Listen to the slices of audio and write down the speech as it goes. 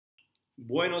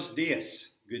Buenos dias.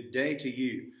 Good day to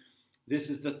you. This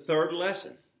is the third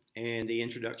lesson and the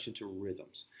introduction to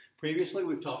rhythms. Previously,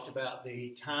 we've talked about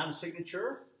the time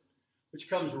signature, which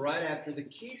comes right after the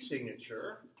key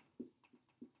signature.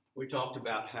 We talked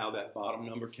about how that bottom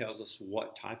number tells us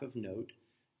what type of note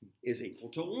is equal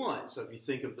to 1. So if you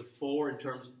think of the 4 in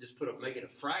terms of just make it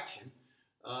a fraction,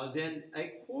 then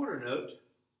a quarter note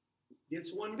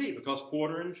gets 1 beat because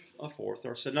quarter and a fourth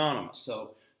are synonymous.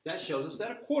 So that shows us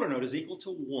that a quarter note is equal to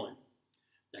 1.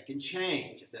 That can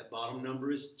change. If that bottom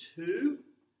number is 2,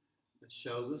 that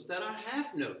shows us that a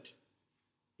half note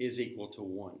is equal to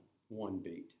 1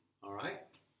 beat. All right?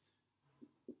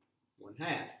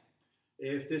 1/2.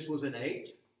 If this was an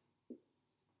 8,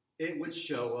 it would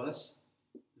show us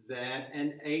that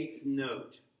an eighth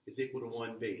note is equal to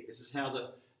 1 beat. This is how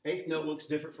the eighth note looks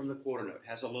different from the quarter note. It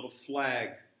has a little flag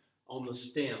on the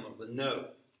stem of the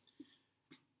note.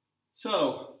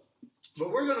 So, but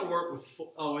we're going to work with,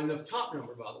 and the top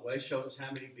number, by the way, shows us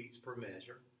how many beats per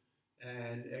measure.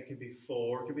 And it could be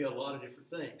 4, it could be a lot of different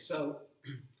things. So,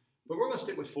 but we're going to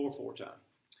stick with 4 times.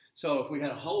 So if we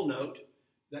had a whole note,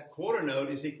 that quarter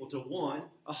note is equal to 1,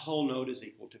 a whole note is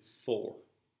equal to 4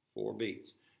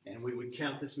 beats. And we would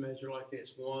count this measure like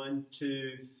this: 1,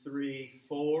 2, 3,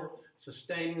 4,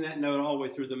 sustaining that note all the way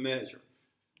through the measure.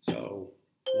 So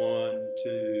 1,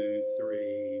 2,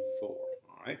 3, 4.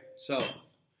 All right. So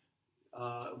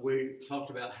we talked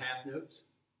about half notes.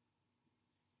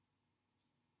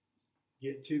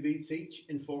 Get 2 beats each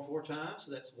in 4 times.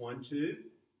 So that's 1, 2,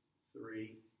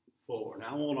 3, 4. Now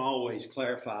I won't always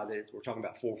clarify that we're talking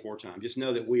about 4 times. Just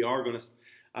know that we are going to.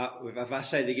 If I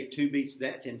say they get 2 beats,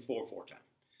 that's in 4 times.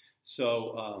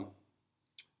 So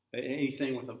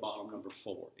anything with a bottom number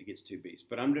 4, it gets 2 beats.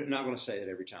 But I'm not going to say that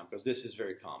every time because this is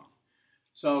very common.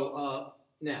 So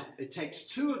now it takes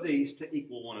 2 of these to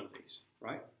equal 1 of these,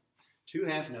 right? 2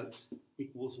 half notes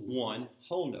equals 1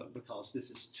 whole note because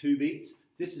this is 2 beats,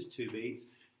 this is 2 beats,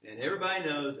 and everybody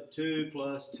knows that 2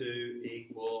 plus 2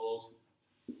 equals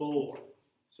 4.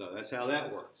 So that's how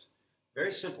that works.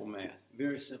 Very simple math,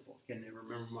 very simple. Can never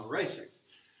remember my racers.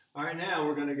 All right, now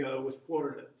we're going to go with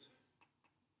quarter notes.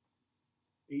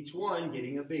 Each one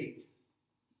getting a beat.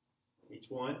 Each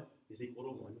one is equal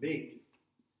to 1 beat.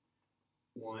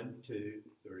 1, 2,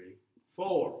 3,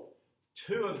 4.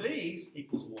 2 of these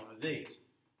equals 1 of these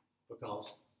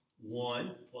because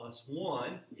 1 plus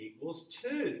 1 equals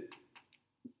 2.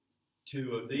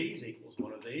 2 of these equals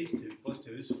 1 of these. 2 plus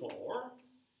 2 is 4.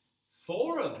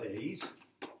 4 of these,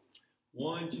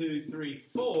 1, 2, 3,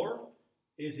 4,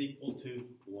 is equal to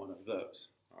 1 of those.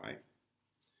 All right?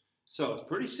 So it's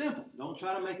pretty simple. Don't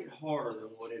try to make it harder than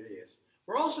what it is.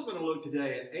 We're also going to look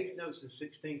today at 8th notes and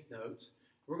 16th notes.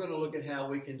 We're going to look at how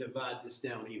we can divide this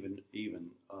down even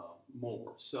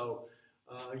more. So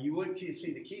you would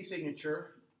see the key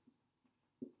signature.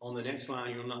 On the next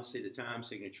line, you'll not see the time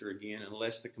signature again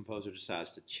unless the composer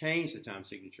decides to change the time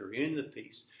signature in the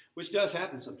piece, which does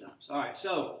happen sometimes. All right,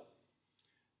 so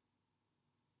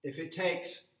if it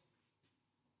takes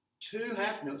 2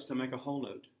 half notes to make a whole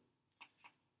note,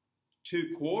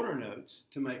 2 quarter notes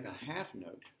to make a half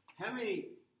note, how many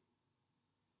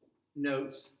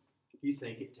notes do you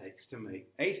think it takes to make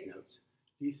eighth notes?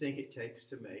 Do you think it takes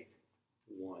to make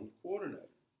 1 quarter note?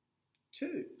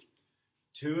 2.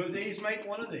 2 of these make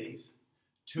 1 of these.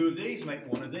 2 of these make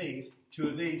 1 of these. 2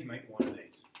 of these make 1 of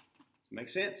these. Make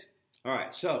sense? All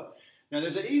right, so now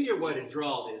there's an easier way to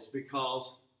draw this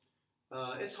because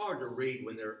it's hard to read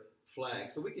when they're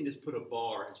flags. So we can just put a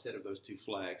bar instead of those 2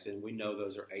 flags, and we know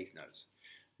those are eighth notes.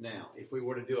 Now, if we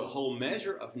were to do a whole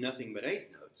measure of nothing but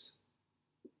eighth notes,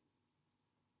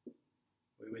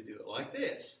 we would do it like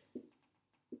this.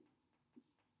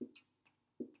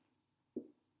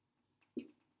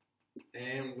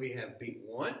 And we have beat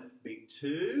 1, beat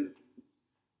 2,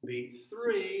 beat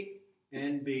 3,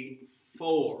 and beat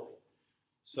 4.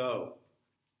 So,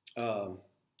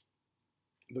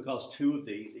 because 2 of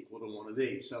these equal to 1 of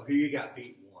these. So here you got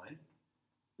beat 1.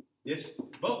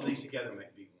 Both of these together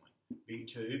make beat 1. Beat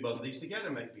 2, both of these together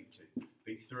make beat 2.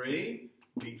 Beat 3,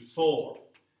 beat 4.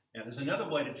 Now there's another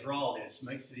way to draw this.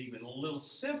 Makes it even a little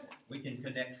simpler. We can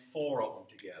connect 4 of them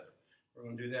together. We're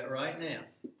going to do that right now.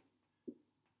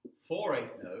 4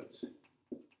 eighth notes,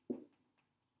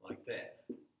 like that.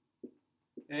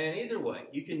 And either way,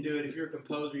 you can do it. If you're a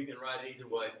composer, you can write it either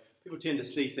way. People tend to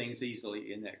see things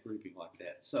easily in that grouping like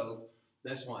that. So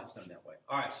that's why it's done that way.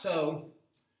 All right, so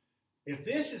if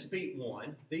this is beat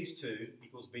 1, these 2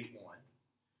 equals beat 1,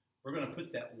 we're going to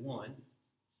put that 1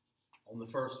 on the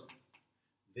first one.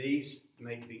 These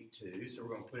make beat 2, so we're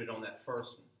going to put it on that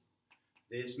first one.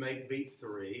 This make beat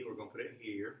 3, we're going to put it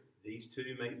here. These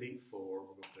 2 make beat 4, we're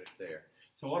going to put it there.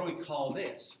 So what do we call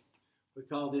this? We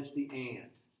call this the AND.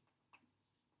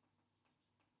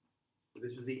 So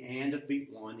this is the AND of beat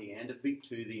 1, the AND of beat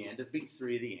 2, the AND of beat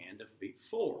 3, the AND of beat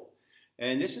 4.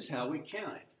 And this is how we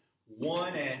count it.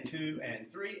 1 and 2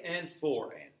 and 3 and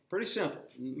 4 and. Pretty simple.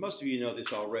 Most of you know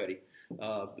this already.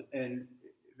 And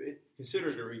consider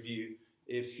it a review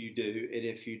if you do. And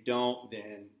if you don't,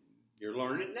 then you're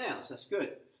learning it now. So that's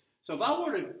good. So if I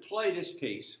were to play this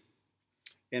piece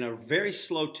in a very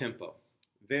slow tempo,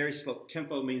 very slow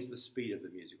tempo means the speed of the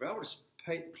music. If I were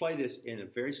to play this in a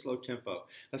very slow tempo,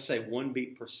 let's say 1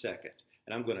 beat per second,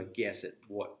 and I'm going to guess at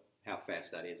how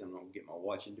fast that is. I'm going to get my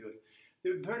watch and do it. It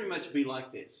would pretty much be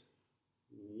like this.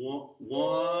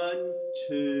 1,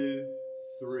 2,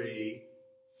 3,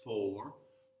 4.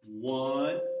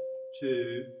 1,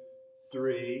 2,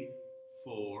 3,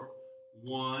 4.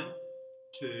 1,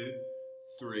 2,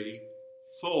 3,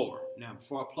 4. Now,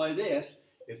 before I play this,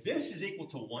 if this is equal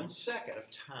to 1 second of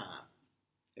time,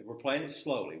 if we're playing it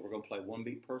slowly, we're going to play 1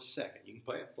 beat per second. You can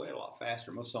play it a lot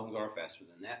faster. Most songs are faster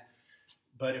than that.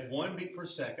 But if 1 beat per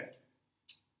second,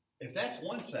 if that's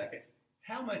 1 second,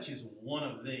 how much is one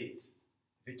of these?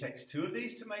 If it takes 2 of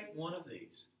these to make 1 of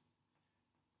these,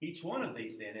 each one of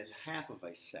these then is half of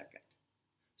a second.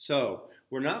 So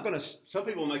we're not going to, some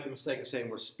people make the mistake of saying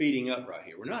we're speeding up right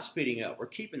here. We're not speeding up. We're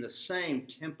keeping the same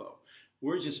tempo.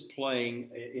 We're just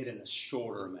playing it in a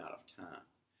shorter amount of time.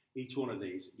 Each one of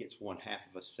these gets 1/2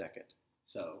 of a second.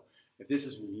 So if this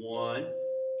is 1,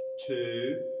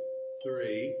 2,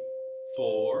 3,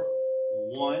 4,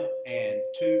 1 and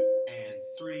 2 and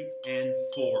 3 and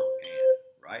 4 and,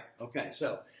 right? Okay,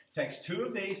 so it takes 2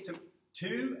 of these to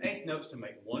 2 eighth notes to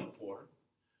make 1 quarter,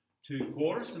 2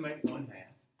 quarters to make 1/2,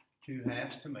 2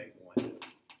 halves to make 1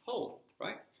 whole,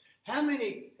 right? How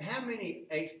many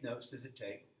eighth notes does it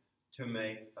take to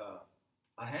make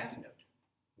a half note?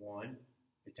 1.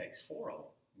 It takes 4 of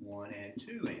them. 1 and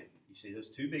 2 and. You see those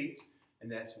 2 beats, and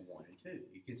that's 1 and 2.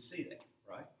 You can see that,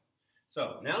 right?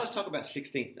 So now let's talk about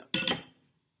 16th notes.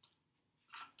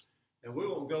 And we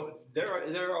won't go. There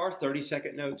are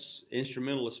 30-second notes.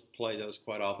 Instrumentalists play those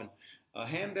quite often.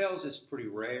 Handbells is pretty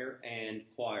rare, and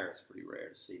choir is pretty rare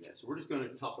to see that. So we're just going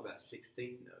to talk about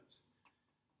 16th notes,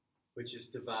 which is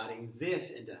dividing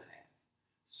this into half.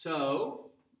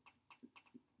 So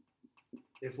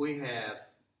if we have,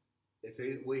 this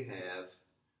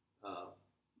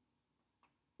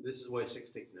is the way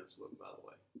 16th notes look, by the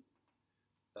way.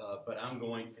 But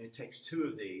it takes 2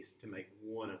 of these to make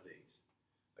 1 of these.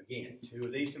 Again, 2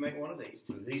 of these to make 1 of these,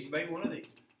 2 of these to make 1 of these,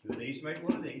 2 of these to make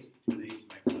 1 of these, 2 of these to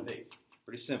make 1 of these.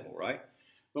 Pretty simple, right?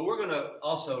 But we're going to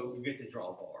also get to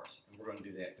draw bars, and we're going to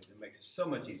do that because it makes it so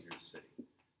much easier to see.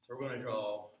 So we're going to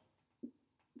draw,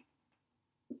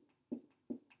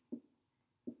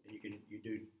 and you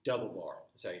do double bar.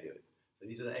 That's how you do it. So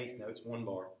these are the 8th notes, 1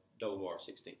 bar, double bar,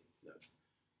 16th notes.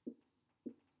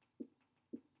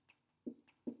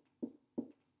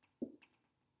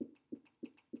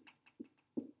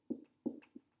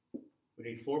 We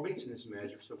need 4 beats in this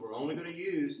measure, so we're only going to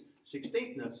use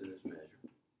 16th notes in this measure.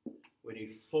 We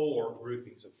need 4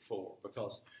 groupings of 4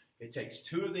 because it takes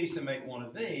 2 of these to make 1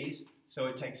 of these, so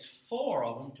it takes 4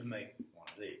 of them to make 1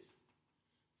 of these.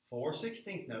 4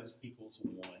 16th notes equals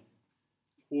 1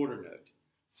 quarter note.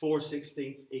 4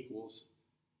 16th equals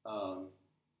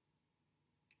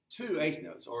 2 eighth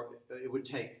notes, or it would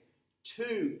take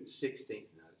 2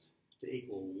 16th notes to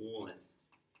equal 1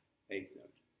 eighth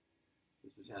note.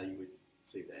 This is how you would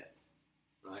see that,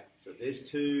 right? So this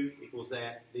 2 equals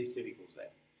that, these 2 equals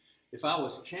that. If I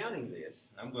was counting this,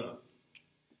 I'm going to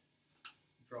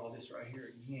draw this right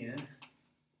here again.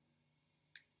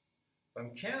 If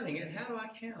I'm counting it, how do I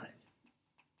count it?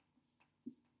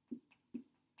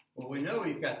 Well, we know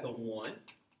we've got the 1.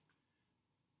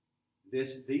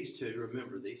 These 2,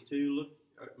 remember, these 2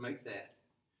 make that.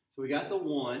 So we got the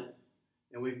 1,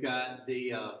 and we've got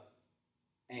the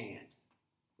and.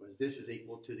 Because this is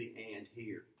equal to the and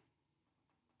here.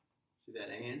 See that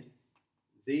and?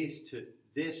 These 2,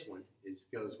 this one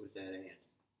goes with that and.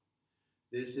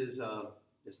 This is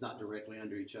it's not directly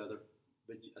under each other,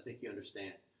 but I think you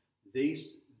understand.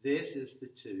 This is the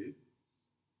 2,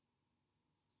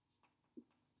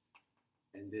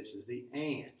 and this is the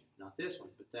and. Not this one,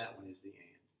 but that one is the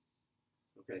and.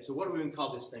 Okay, so what are we going to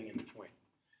call this thing in between?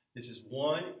 This is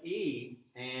 1E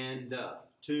and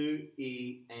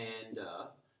 2E and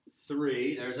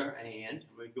 3, there's our and.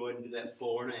 I'm going to go ahead and do that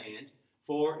 4 and and.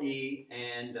 4E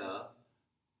and,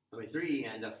 3E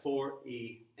and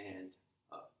 4E and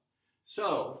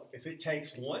So, if it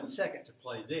takes 1 second to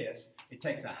play this, it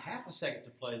takes a half a second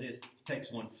to play this, it takes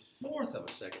 1/4 of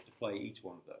a second to play each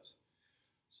one of those.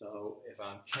 So if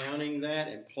I'm counting that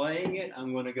and playing it,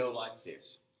 I'm going to go like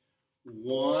this.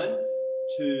 1,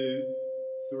 2,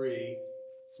 3,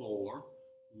 4.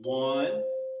 1,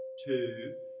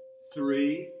 2,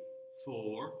 3,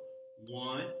 4.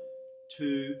 1,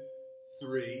 2,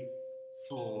 3,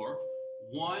 4.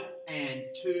 1 and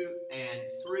 2 and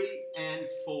 3 and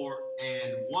 4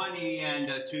 and 1E and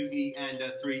a 2E and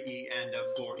a 3E and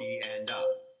a 4E and a.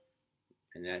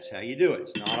 And that's how you do it.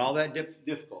 It's not all that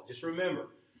difficult. Just remember,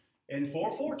 in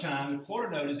 4/4 time, the quarter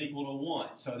note is equal to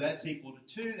 1. So that's equal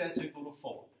to 2, that's equal to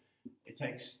 4. It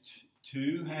takes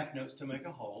 2 half notes to make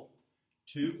a whole,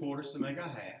 2 quarters to make a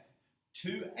half,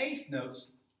 2 eighth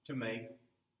notes to make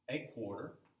a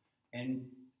quarter, and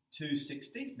 2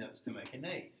 16th notes to make an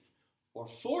eighth, or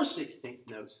 4 16th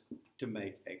notes to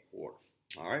make a quarter.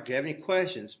 All right, if you have any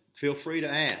questions, feel free to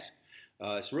ask.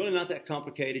 It's really not that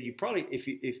complicated. You probably,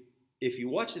 if you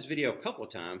watch this video a couple of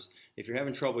times, if you're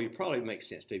having trouble, it probably makes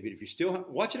sense to you. But if you still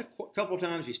watch it a couple of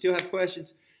times, you still have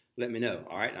questions, let me know.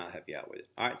 All right, and I'll help you out with it.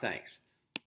 All right, thanks.